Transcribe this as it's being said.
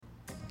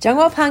中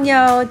国朋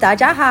友大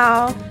家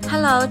好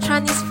Hello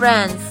Chinese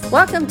friends,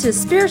 Welcome to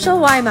Spiritual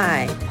外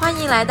卖欢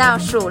迎来到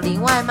属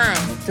灵外卖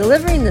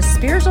Delivering the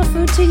spiritual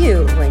food to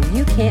you when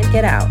you can't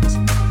get out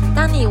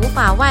当你无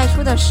法外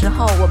出的时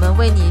候，我们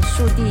为你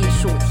速递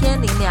属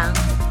天灵粮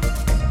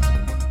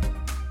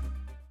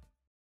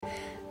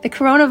The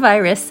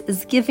coronavirus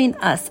is giving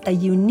us a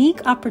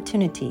unique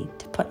opportunity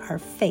to put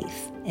our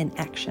faith in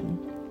action.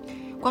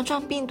 冠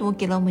状病毒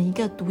给了我们一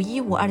个独一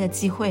无二的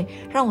机会，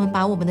让我们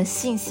把我们的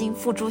信心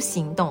付诸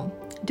行动。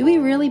Do we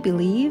really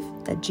believe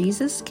that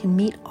Jesus can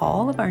meet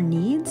all of our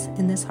needs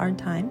in this hard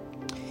time?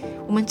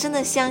 我们真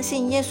的相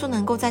信耶稣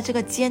能够在这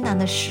个艰难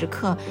的时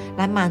刻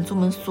来满足我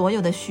们所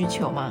有的需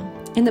求吗？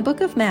 In the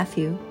book of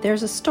Matthew,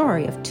 there's a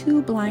story of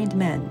two blind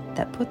men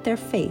that put their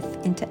faith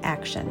into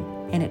action,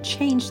 and it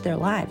changed their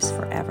lives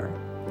forever.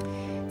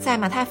 在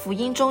马太福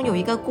音中有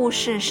一个故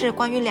事是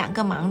关于两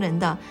个盲人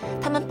的，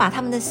他们把他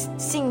们的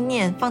信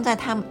念放在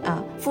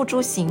付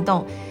诸行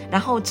动，然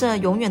后这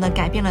永远的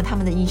改变了他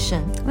们的一生。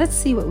 Let's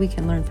see what we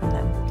can learn from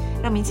them.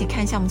 让我们一起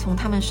看一下我们从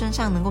他们身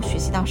上能够学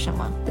习到什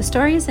么。 The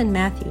story is in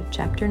Matthew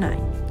chapter 9,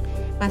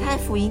 马太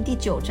福音第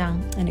9章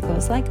and it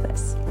goes like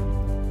this.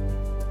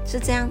 是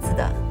这样子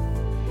的。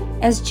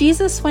 As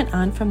Jesus went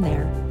on from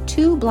there,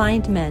 two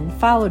blind men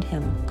followed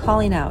him,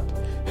 calling out,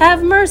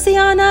 Have mercy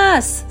on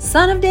us,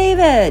 Son of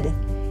David!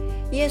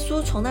 耶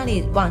稣从那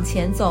里往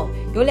前走，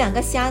有两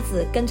个瞎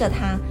子跟着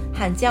他，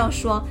喊叫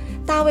说：“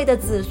大卫的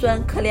子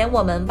孙，可怜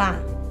我们吧！”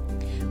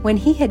 When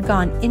he had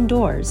gone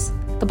indoors,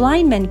 the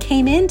blind men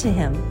came in to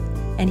him,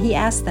 and he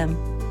asked them,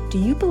 Do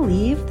you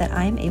believe that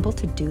I am able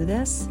to do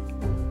this?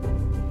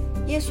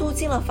 耶稣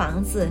进了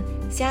房子，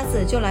瞎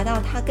子就来到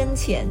他跟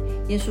前。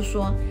耶稣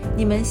说：“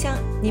你们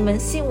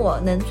信我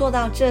能做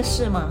到这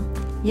事吗？”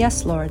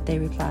 Yes, Lord, they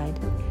replied.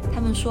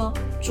 他们说：“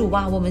主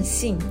啊，我们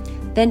信。”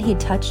 Then he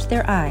touched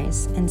their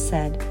eyes and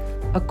said,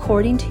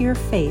 According to your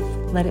faith,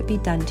 let it be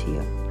done to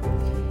you.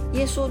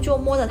 耶稣就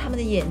摸着他们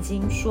的眼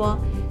睛说：“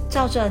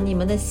照着你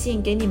们的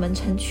信，给你们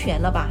成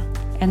全了吧。”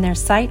 And their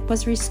sight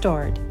was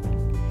restored.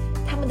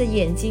 他们的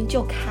眼睛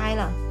就开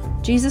了。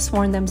Jesus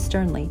warned them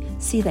sternly,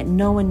 See that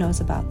no one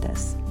knows about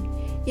this.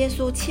 耶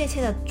稣切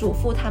切地嘱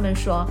咐他们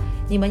说：“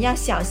你们要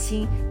小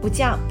心，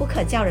不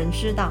可叫人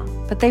知道。”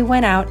 But they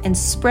went out and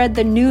spread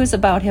the news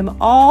about him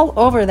all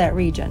over that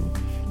region.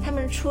 他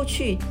们出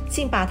去，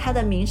竟把他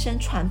的名声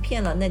传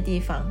遍了那地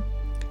方。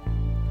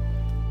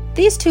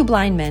 These two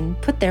blind men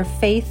put their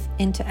faith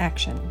into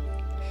action.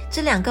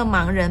 这两个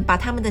盲人把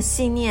他们的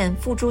信念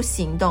付诸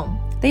行动。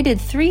 They did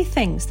three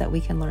things that we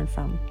can learn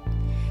from.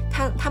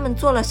 他们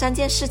做了3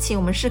件事情，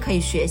我们是可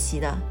以学习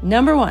的。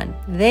 Number one,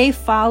 they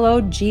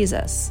followed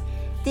Jesus.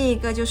 第一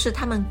个就是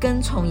他们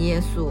跟从耶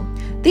稣。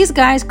 These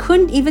guys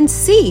couldn't even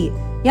see,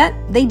 yet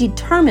they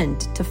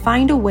determined to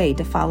find a way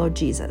to follow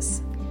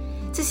Jesus.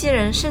 这些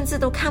人甚至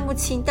都看不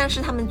清，但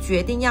是他们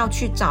决定要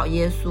去找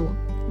耶稣。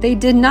 They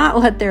did not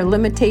let their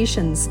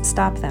limitations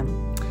stop them.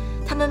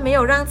 他们没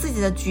有让自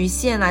己的局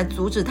限来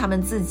阻止他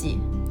们自己。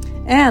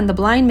 And the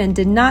blind men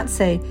did not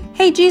say,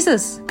 Hey,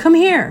 Jesus, come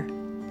here.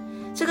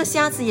 这个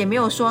瞎子也没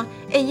有说：“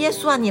哎，耶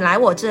稣啊，你来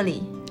我这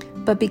里。”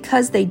 But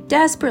because they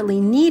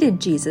desperately needed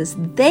Jesus,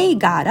 they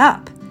got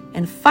up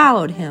and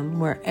followed him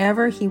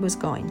wherever he was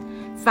going.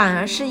 反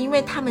而是因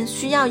为他们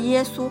需要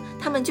耶稣，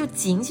他们就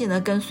紧紧地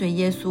跟随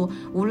耶稣，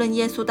无论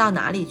耶稣到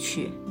哪里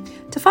去。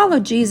 To follow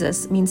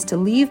Jesus means to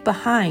leave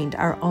behind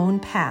our own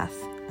path,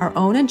 our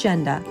own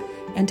agenda,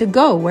 and to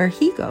go where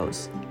he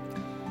goes.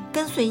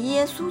 跟随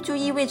耶稣就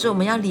意味着我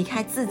们要离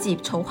开自己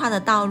筹划的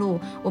道路，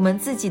我们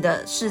自己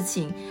的事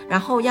情，然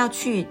后要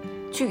去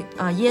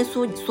耶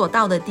稣所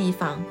到的地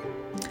方。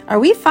 Are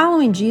we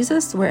following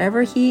Jesus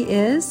wherever he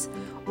is,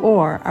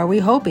 or are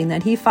we hoping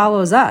that he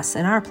follows us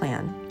in our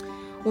plan?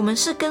 我们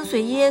是跟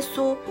随耶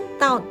稣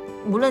到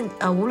无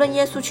论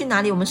耶稣去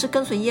哪里，我们是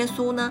跟随耶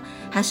稣呢，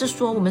还是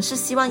说我们是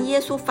希望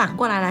耶稣反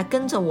过来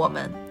跟着我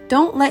们？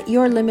 Don't let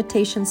your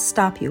limitations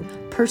stop you.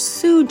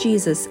 Pursue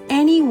Jesus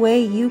any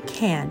way you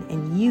can,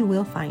 and you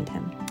will find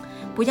him.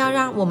 不要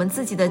让我们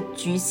自己的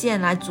局限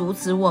来阻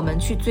止我们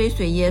去追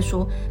随耶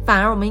稣，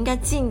反而我们应该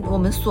尽我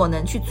们所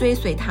能去追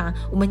随他，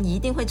我们一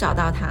定会找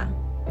到他。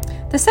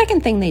 The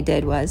second thing they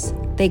did was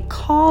they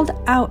called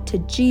out to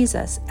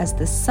Jesus as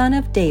the Son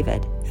of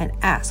David and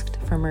asked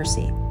for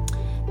mercy.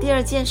 第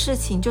二件事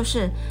情就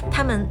是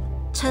他们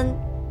称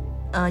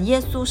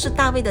耶稣是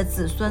大卫的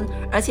子孙，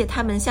而且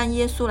他们向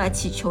耶稣来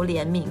祈求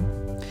怜悯。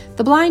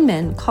 The blind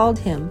men called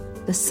him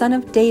the Son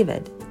of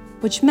David,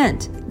 which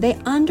meant they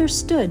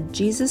understood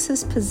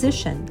Jesus'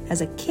 position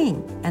as a king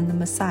and the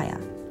Messiah.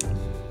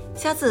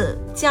 瞎子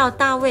叫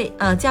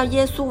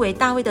耶稣为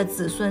大卫的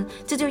子孙，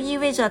这就意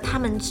味着他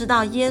们知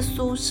道耶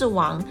稣是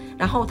王，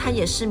然后他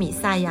也是弥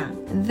赛亚。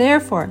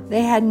 Therefore,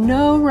 they had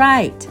no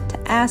right to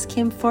ask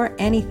him for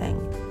anything.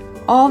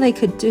 All they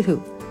could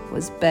do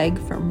was beg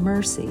for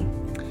mercy.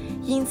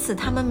 因此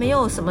他们没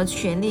有什么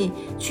权利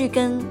去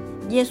跟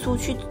耶稣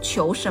去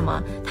求什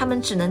么，他们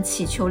只能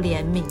祈求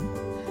怜悯。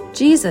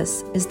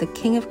 Jesus is the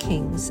King of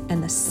Kings and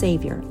the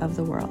Savior of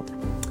the world.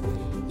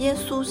 耶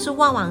稣是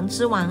万王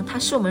之王，他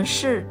是我们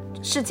世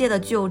世界的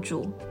救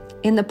主。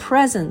In the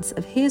presence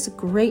of His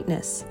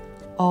greatness,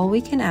 all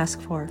we can ask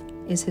for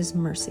is His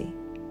mercy.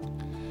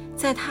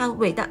 在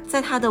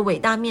他的伟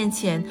大面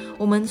前，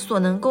我们所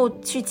能够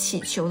去祈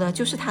求的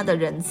就是他的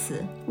仁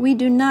慈。We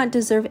do not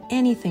deserve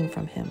anything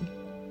from Him.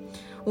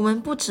 我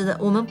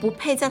们不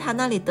配在他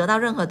那里得到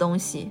任何东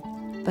西。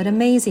But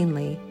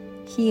amazingly,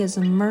 He is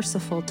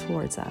merciful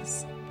towards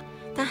us.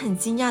 但很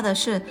惊讶的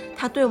是，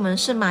他对我们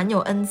是蛮有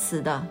恩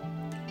慈的。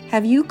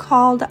Have you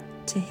called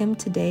to Him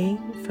today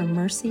for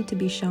mercy to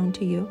be shown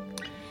to you?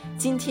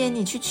 今天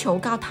你去求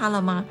告他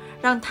了吗？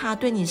让他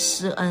对你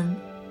施恩。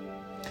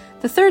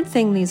The third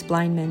thing these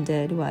blind men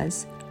did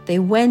was they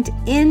went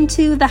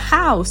into the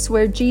house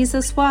where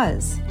Jesus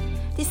was.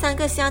 第三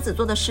个瞎子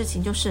做的事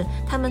情就是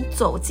他们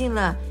走进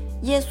了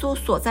耶稣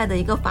所在的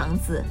一个房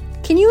子。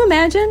Can you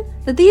imagine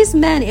that these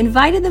men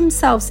invited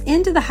themselves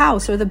into the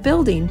house or the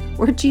building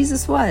where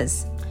Jesus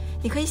was?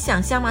 你可以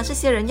想象吗？这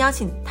些人邀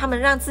请他们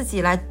让自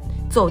己来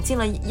走进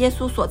了耶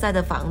稣所在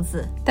的房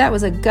子。That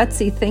was a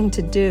gutsy thing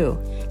to do.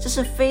 这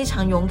是非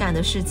常勇敢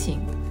的事情。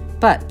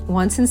But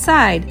once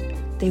inside,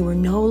 they were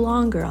no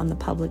longer on the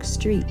public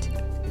street.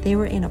 They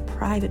were in a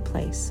private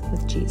place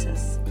with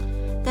Jesus.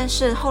 但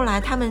是后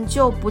来他们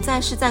就不再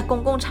是在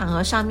公共场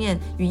合上面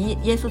与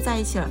耶稣在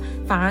一起了，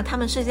反而他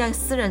们是在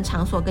私人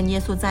场所跟耶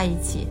稣在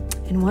一起。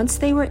And once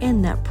they were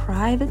in that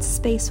private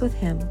space with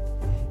Him,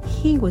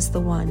 He was the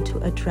one to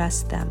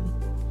address them.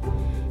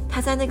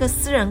 他在那个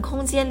私人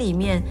空间里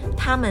面，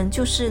他们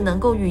就是能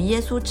够与耶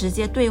稣直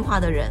接对话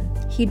的人。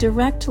He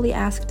directly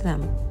asked them,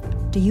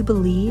 "Do you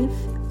believe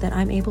that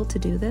I'm able to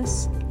do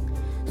this?"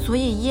 所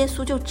以耶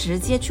稣就直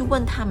接去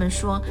问他们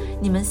说：“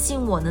你们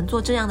信我能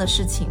做这样的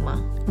事情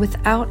吗？”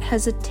 Without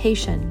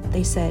hesitation,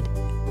 they said,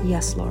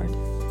 "Yes, Lord."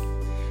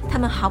 他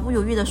们毫不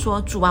犹豫地说：“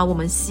主啊，我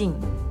们信。”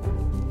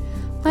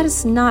 Let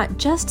us not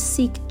just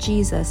seek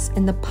Jesus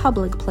in the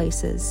public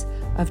places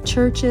of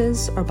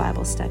churches or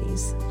Bible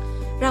studies.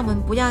 让我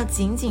们不要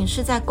仅仅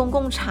是在公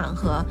共场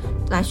合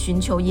来寻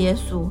求耶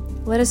稣。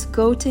Let us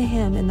go to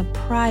Him in the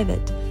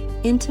private,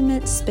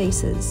 intimate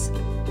spaces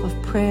of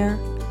prayer,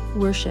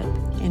 worship,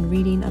 and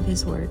reading of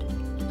His Word.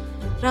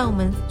 让我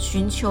们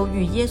寻求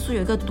与耶稣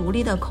有一个独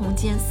立的空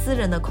间，私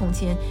人的空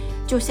间，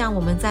就像我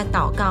们在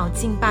祷告、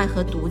敬拜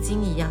和读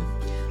经一样。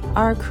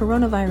Our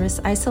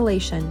coronavirus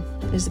isolation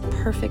is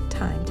a perfect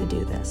time to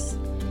do this.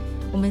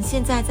 我们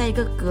现在在一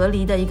个隔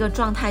离的一个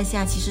状态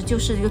下，其实就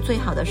是一个最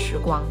好的时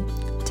光。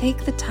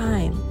Take the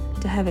time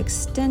to have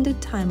extended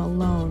time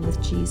alone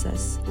with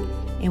Jesus.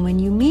 And when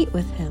you meet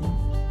with Him,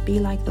 be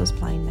like those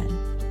blind men.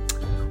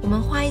 我们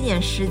花一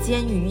点时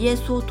间与耶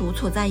稣独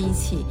处在一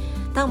起。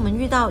当我们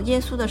遇到耶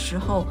稣的时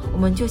候，我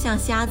们就像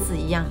瞎子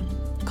一样。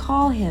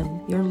Call Him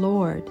your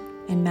Lord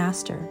and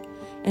Master,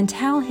 and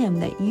tell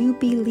Him that you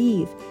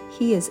believe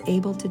He is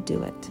able to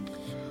do it.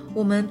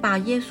 我们把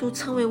耶稣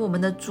称为我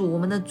们的主，我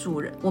们的主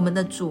人，我们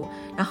的主。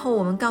然后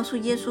我们告诉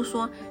耶稣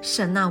说：“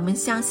神啊，我们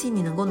相信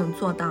你能够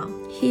做到。”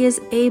 He is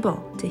able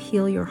to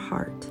heal your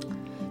heart.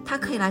 他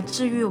可以来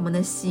治愈我们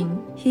的心。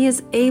He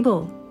is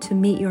able to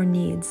meet your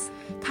needs.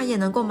 他也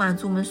能够满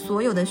足我们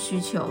所有的需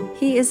求。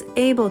He is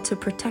able to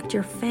protect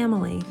your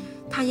family.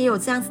 他也有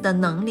这样子的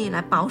能力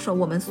来保守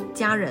我们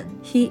家人。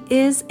He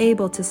is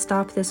able to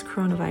stop this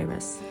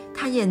coronavirus.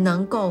 他也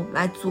能够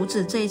来阻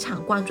止这一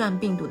场冠状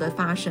病毒的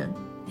发生。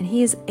And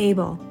He is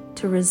able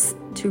to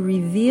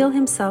reveal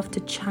Himself to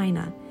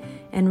China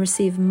and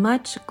receive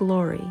much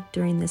glory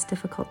during this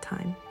difficult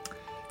time.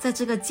 在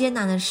这个艰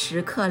难的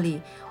时刻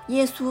里，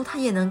耶稣他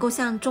也能够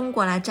向中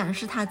国来展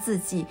示他自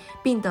己，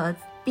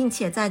并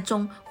且在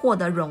中获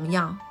得荣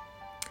耀。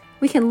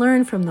We can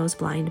learn from those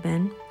blind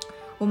men.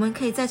 我们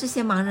可以在这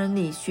些盲人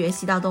里学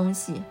习到东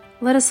西。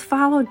Let us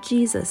follow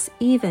Jesus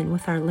even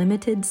with our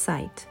limited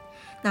sight.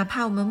 哪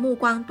怕我们目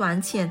光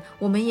短浅，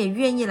我们也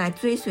愿意来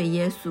追随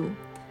耶稣。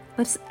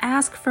Let's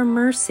ask for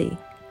mercy.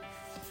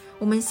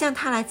 我们向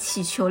他来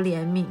祈求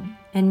怜悯。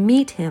And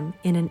meet Him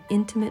in an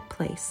intimate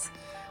place.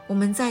 我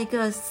们在一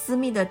个私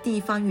密的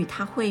地方与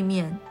他会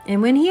面。And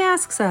when He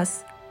asks us,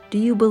 "Do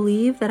you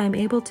believe that I'm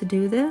able to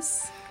do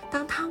this?"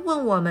 当他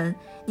问我们，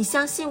你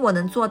相信我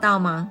能做到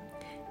吗？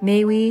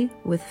 May we,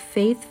 with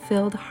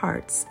faith-filled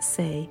hearts,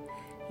 say,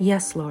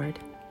 "Yes, Lord."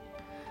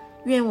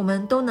 愿我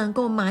们都能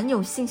够满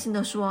有信心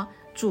地说，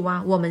主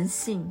啊，我们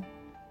信。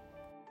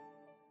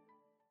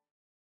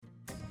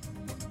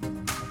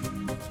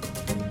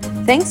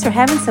Thanks for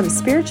having some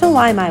spiritual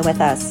Limai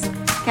with us.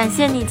 感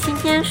谢你今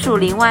天属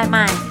灵外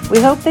卖。We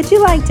hope that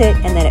you liked it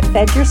and that it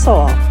fed your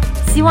soul.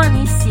 希望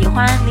你喜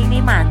欢，灵里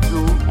满足。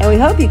And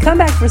we hope you come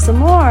back for some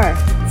more.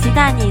 期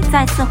待你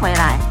再次回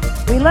来。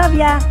We love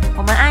ya.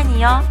 我们爱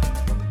你哟。